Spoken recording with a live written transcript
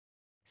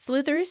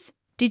Sleuthers,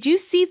 did you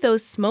see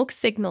those smoke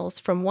signals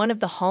from one of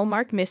the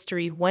Hallmark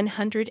Mystery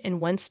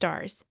 101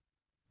 stars?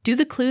 Do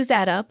the clues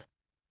add up?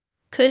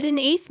 Could an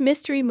eighth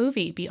mystery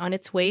movie be on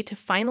its way to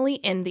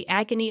finally end the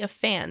agony of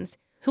fans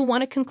who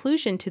want a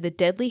conclusion to the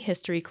deadly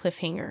history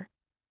cliffhanger?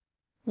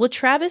 Will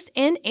Travis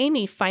and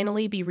Amy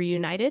finally be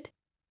reunited?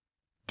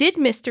 Did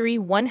Mystery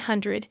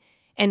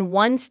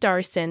 101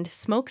 star send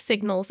smoke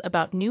signals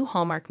about new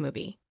Hallmark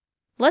movie?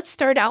 Let's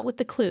start out with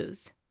the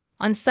clues.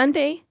 On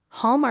Sunday,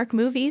 Hallmark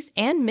Movies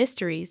and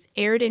Mysteries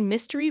aired in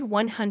Mystery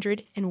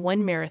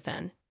 101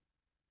 Marathon.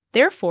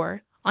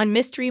 Therefore, on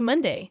Mystery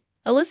Monday,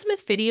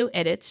 Elizabeth Video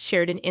Edits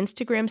shared an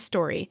Instagram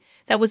story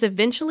that was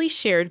eventually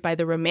shared by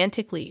the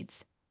romantic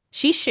leads.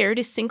 She shared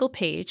a single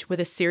page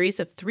with a series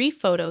of 3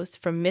 photos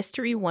from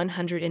Mystery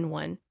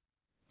 101.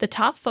 The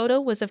top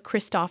photo was of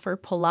Christopher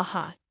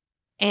Polaha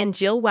and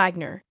Jill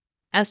Wagner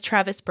as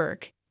Travis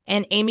Burke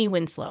and Amy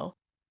Winslow.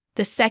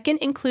 The second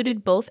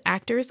included both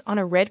actors on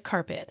a red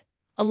carpet,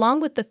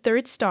 along with the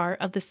third star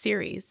of the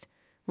series,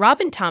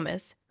 Robin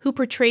Thomas, who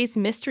portrays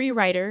mystery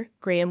writer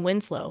Graham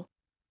Winslow.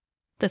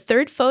 The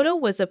third photo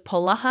was of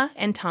Polaha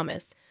and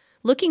Thomas,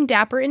 looking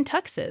dapper in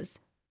tuxes.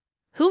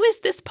 Who is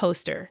this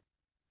poster?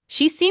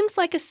 She seems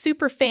like a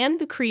super fan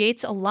who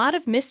creates a lot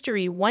of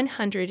Mystery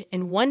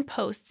 101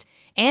 posts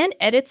and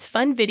edits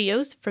fun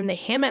videos from the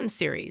Hammam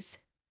series.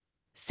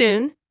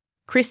 Soon,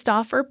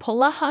 Christopher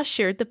Polaha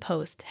shared the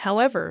post,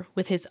 however,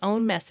 with his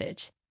own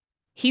message.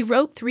 He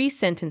wrote 3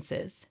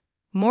 sentences.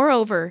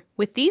 Moreover,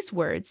 with these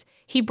words,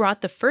 he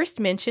brought the first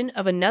mention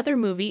of another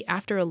movie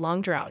after a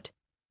long drought.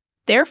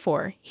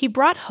 Therefore, he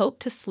brought hope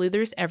to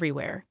sleuthers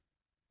everywhere.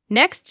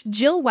 Next,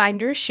 Jill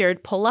Wagner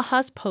shared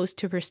Polaha's post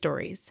to her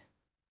stories.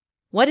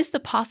 What is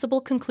the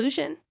possible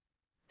conclusion?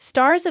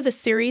 Stars of a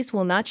series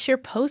will not share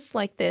posts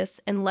like this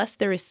unless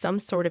there is some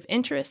sort of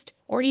interest,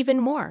 or even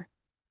more.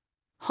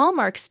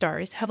 Hallmark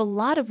stars have a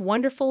lot of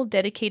wonderful,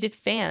 dedicated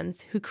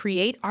fans who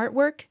create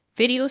artwork,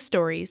 video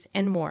stories,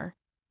 and more.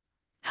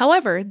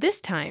 However,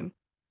 this time,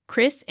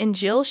 Chris and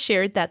Jill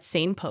shared that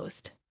same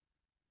post.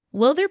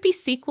 Will there be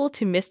sequel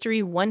to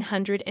Mystery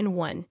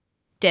 101,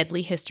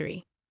 Deadly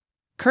History?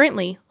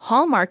 Currently,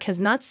 Hallmark has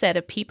not said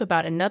a peep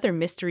about another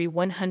Mystery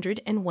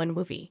 101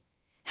 movie.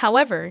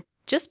 However,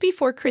 just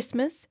before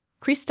Christmas,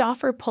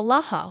 Christopher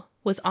Polaha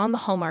was on the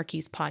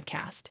Hallmarkies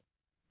podcast.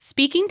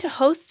 Speaking to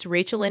hosts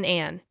Rachel and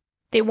Ann,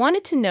 they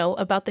wanted to know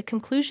about the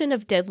conclusion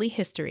of Deadly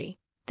History.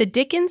 The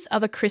Dickens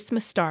of a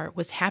Christmas Star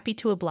was happy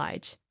to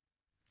oblige.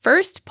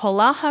 First,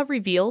 Polaha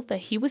revealed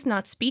that he was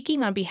not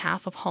speaking on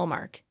behalf of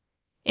Hallmark.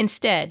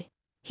 Instead,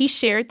 he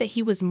shared that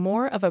he was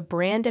more of a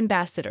brand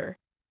ambassador.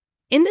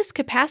 In this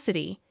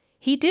capacity,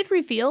 he did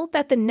reveal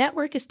that the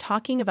network is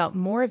talking about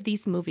more of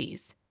these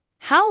movies.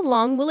 How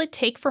long will it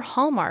take for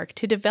Hallmark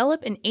to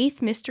develop an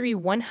 8th Mystery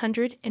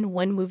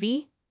 101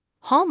 movie?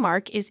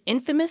 Hallmark is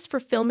infamous for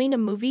filming a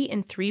movie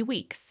in 3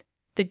 weeks.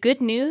 The good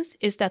news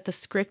is that the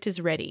script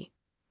is ready.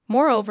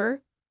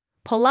 Moreover,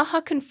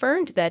 Polaha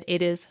confirmed that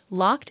it is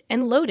locked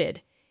and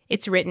loaded.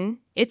 It's written,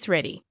 it's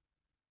ready.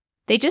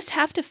 They just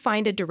have to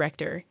find a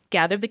director,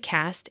 gather the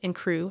cast and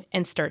crew,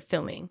 and start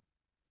filming.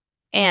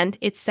 And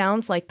it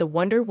sounds like the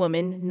Wonder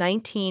Woman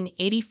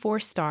 1984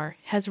 star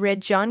has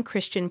read John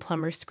Christian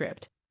Plummer's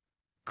script.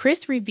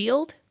 Chris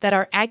revealed that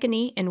our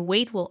agony and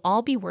wait will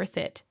all be worth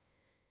it.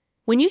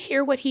 When you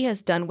hear what he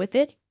has done with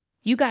it,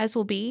 you guys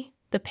will be,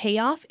 the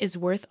payoff is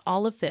worth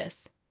all of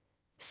this.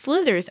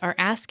 Sleuthers are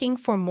asking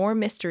for more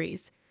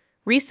mysteries.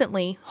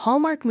 Recently,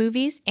 Hallmark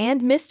Movies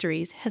and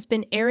Mysteries has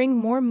been airing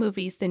more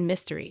movies than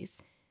mysteries.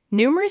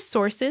 Numerous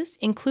sources,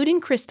 including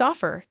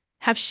Christopher,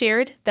 have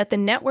shared that the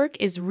network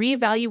is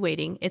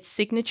reevaluating its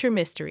signature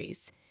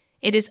mysteries.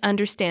 It is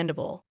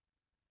understandable.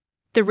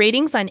 The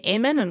ratings on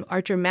AMN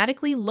are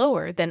dramatically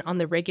lower than on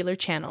the regular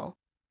channel.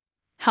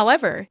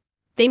 However,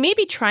 they may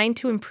be trying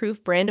to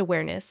improve brand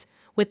awareness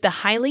with the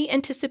highly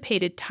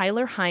anticipated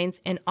Tyler Hynes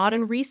and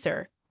Auden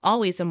Reeser,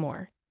 Always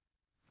Amore.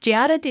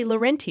 Giada De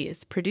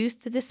Laurentiis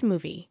produced this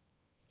movie.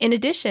 In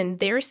addition,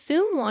 they are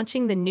soon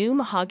launching the new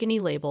Mahogany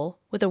label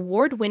with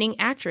award-winning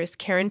actress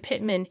Karen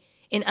Pittman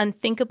in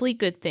Unthinkably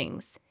Good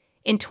Things.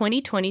 In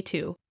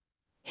 2022,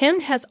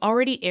 Him has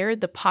already aired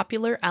the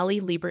popular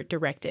Ali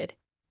Liebert-directed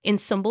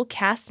ensemble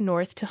cast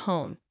North to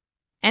Home,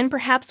 and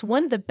perhaps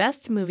one of the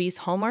best movies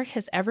Hallmark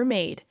has ever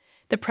made,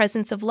 The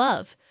Presence of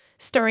Love,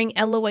 starring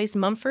Eloise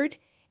Mumford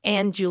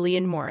and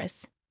Julianne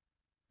Morris.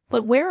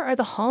 But where are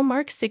the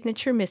Hallmark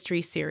signature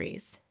mystery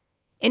series?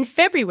 In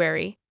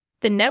February,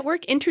 the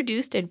network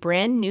introduced a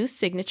brand new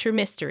signature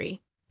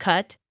mystery,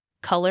 Cut,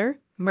 Color,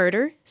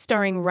 Murder,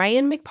 starring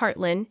Ryan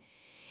McPartlin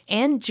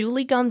and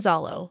Julie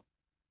Gonzalo.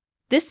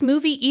 This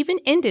movie even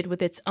ended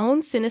with its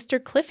own sinister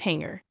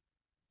cliffhanger.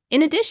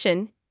 In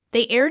addition,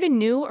 they aired a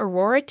new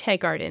Aurora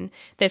Teagarden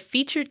that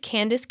featured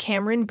Candace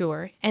Cameron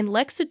Bure and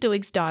Lexa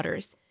Doig's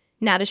daughters,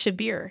 Natasha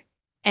Beer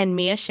and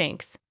Mia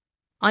Shanks.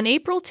 On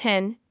April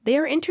 10, they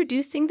are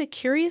introducing the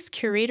Curious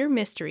Curator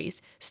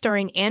Mysteries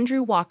starring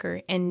Andrew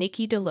Walker and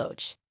Nikki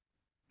DeLoach.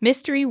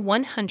 Mystery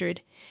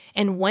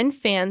 101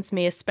 fans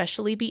may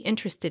especially be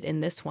interested in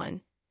this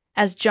one.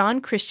 as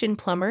John Christian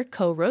Plummer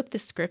co-wrote the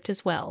script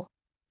as well.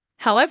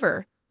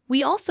 However,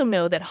 we also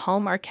know that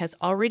Hallmark has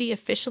already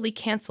officially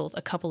canceled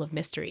a couple of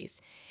mysteries,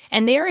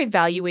 and they are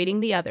evaluating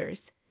the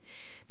others.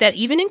 That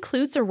even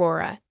includes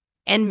Aurora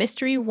and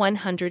Mystery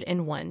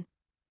 101.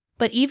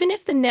 But even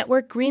if the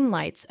network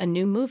greenlights a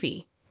new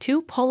movie,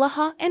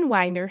 Polaha and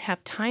Wagner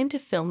have time to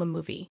film a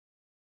movie.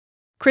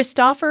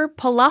 Christopher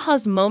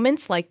Polaha's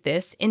moments like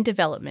this in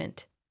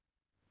development.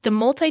 The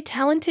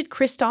multi-talented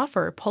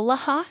Christopher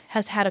Polaha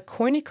has had a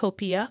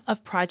cornucopia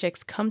of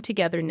projects come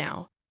together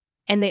now,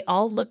 and they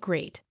all look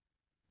great.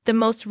 The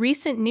most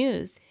recent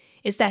news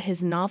is that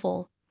his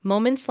novel,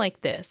 Moments Like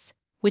This,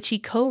 which he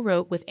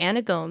co-wrote with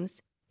Anna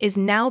Gomes, is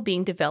now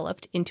being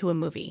developed into a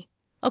movie.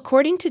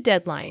 According to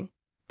Deadline,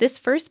 this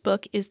first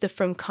book is the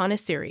From Kana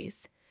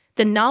series.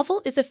 The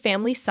novel is a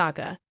family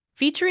saga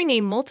featuring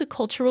a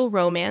multicultural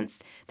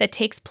romance that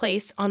takes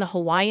place on the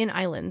Hawaiian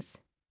Islands.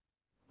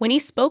 When he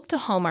spoke to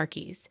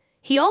Hallmarkies,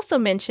 he also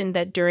mentioned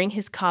that during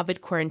his COVID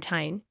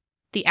quarantine,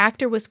 the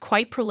actor was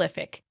quite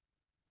prolific.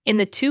 In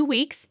the 2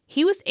 weeks,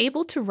 he was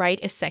able to write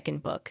a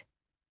second book.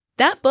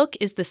 That book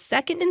is the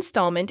second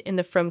installment in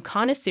the From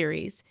Kana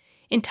series,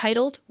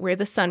 entitled Where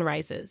the Sun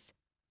Rises.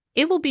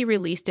 It will be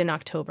released in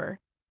October.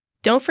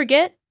 Don't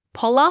forget,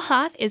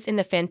 Polaha is in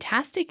the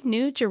fantastic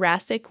new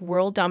Jurassic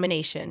World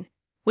Domination,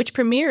 which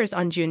premieres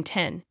on June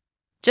 10.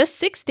 Just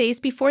 6 days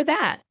before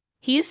that,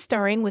 he is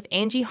starring with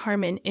Angie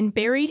Harmon in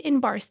Buried in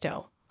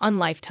Barstow on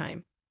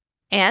Lifetime.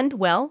 And,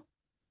 well,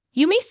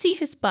 you may see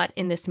his butt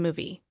in this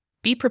movie.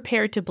 Be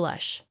prepared to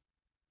blush.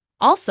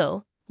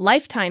 Also,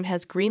 Lifetime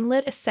has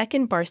greenlit a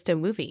second Barstow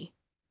movie.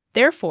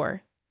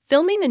 Therefore,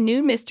 filming a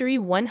new Mystery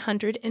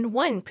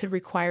 101 could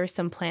require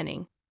some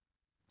planning.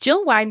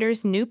 Jill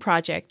Wagner's new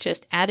project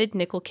just added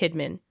Nicole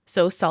Kidman,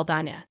 so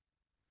Saldana.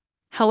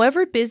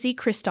 However busy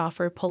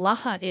Christopher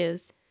Polaha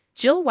is,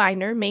 Jill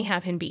Wagner may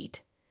have him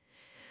beat.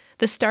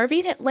 The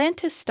starving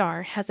Atlantis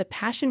star has a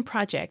passion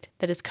project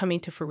that is coming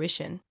to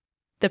fruition.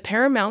 The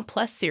Paramount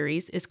Plus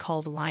series is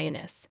called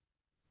Lioness.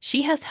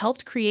 She has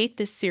helped create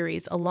this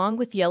series along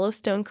with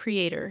Yellowstone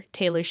creator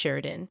Taylor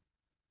Sheridan.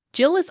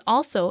 Jill is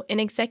also an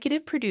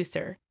executive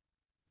producer.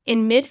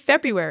 In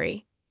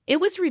mid-February, it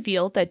was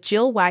revealed that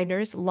Jill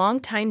Wagner's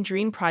longtime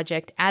dream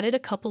project added a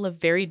couple of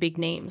very big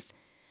names.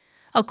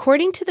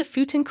 According to the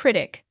Futon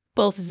critic,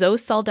 both Zoe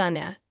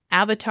Saldana,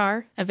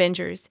 Avatar,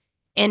 Avengers,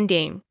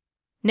 Endgame,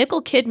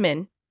 Nicole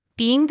Kidman,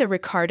 being the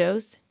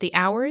Ricardos, The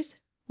Hours,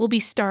 will be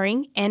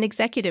starring and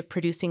executive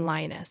producing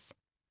Lioness.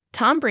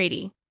 Tom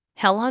Brady,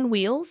 Hell on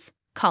Wheels,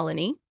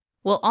 Colony,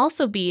 will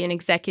also be an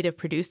executive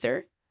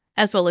producer,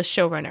 as well as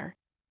showrunner.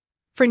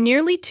 For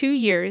nearly 2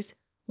 years,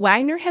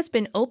 Wagner has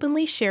been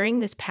openly sharing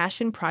this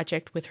passion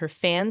project with her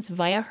fans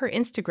via her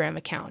Instagram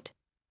account.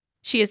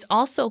 She is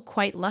also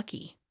quite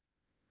lucky.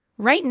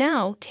 Right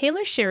now,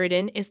 Taylor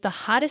Sheridan is the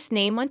hottest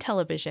name on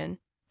television.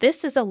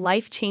 This is a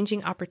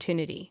life-changing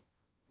opportunity.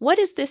 What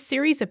is this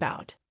series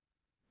about?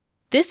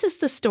 This is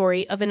the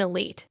story of an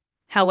elite,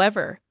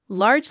 however,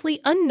 largely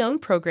unknown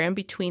program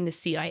between the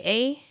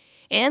CIA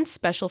and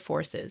Special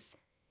Forces.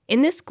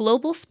 In this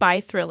global spy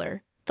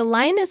thriller, the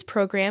Lioness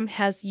program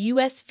has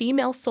U.S.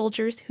 female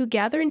soldiers who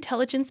gather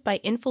intelligence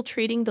by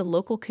infiltrating the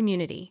local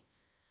community,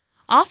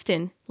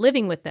 often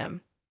living with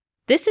them.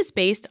 This is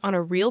based on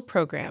a real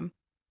program.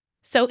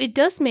 So it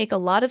does make a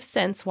lot of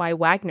sense why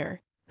Wagner,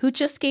 who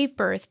just gave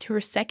birth to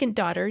her second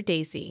daughter,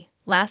 Daisy,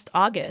 last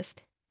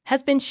August,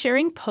 has been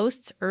sharing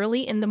posts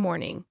early in the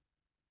morning.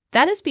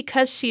 That is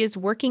because she is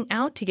working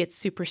out to get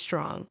super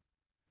strong.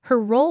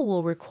 Her role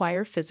will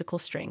require physical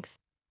strength.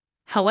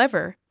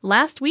 However,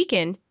 last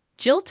weekend,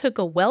 Jill took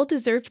a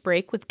well-deserved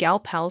break with gal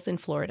pals in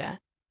Florida.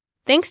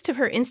 Thanks to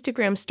her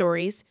Instagram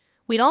stories,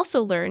 we'd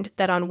also learned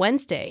that on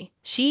Wednesday,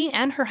 she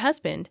and her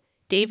husband,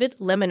 David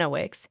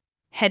Lemanowicz,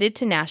 headed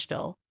to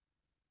Nashville.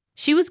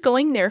 She was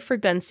going there for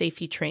gun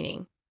safety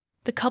training.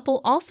 The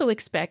couple also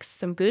expects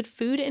some good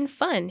food and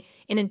fun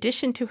in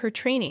addition to her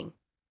training.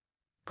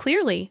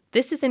 Clearly,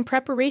 this is in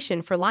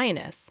preparation for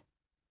Lioness.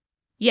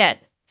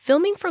 Yet,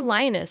 filming for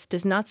Lioness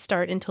does not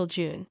start until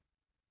June.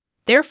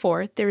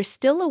 Therefore, there is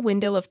still a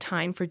window of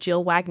time for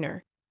Jill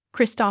Wagner,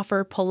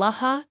 Christopher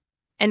Polaha,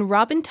 and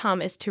Robin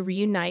Thomas to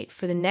reunite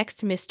for the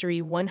next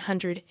Mystery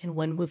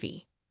 101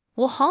 movie.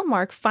 Will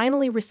Hallmark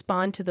finally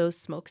respond to those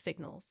smoke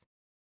signals?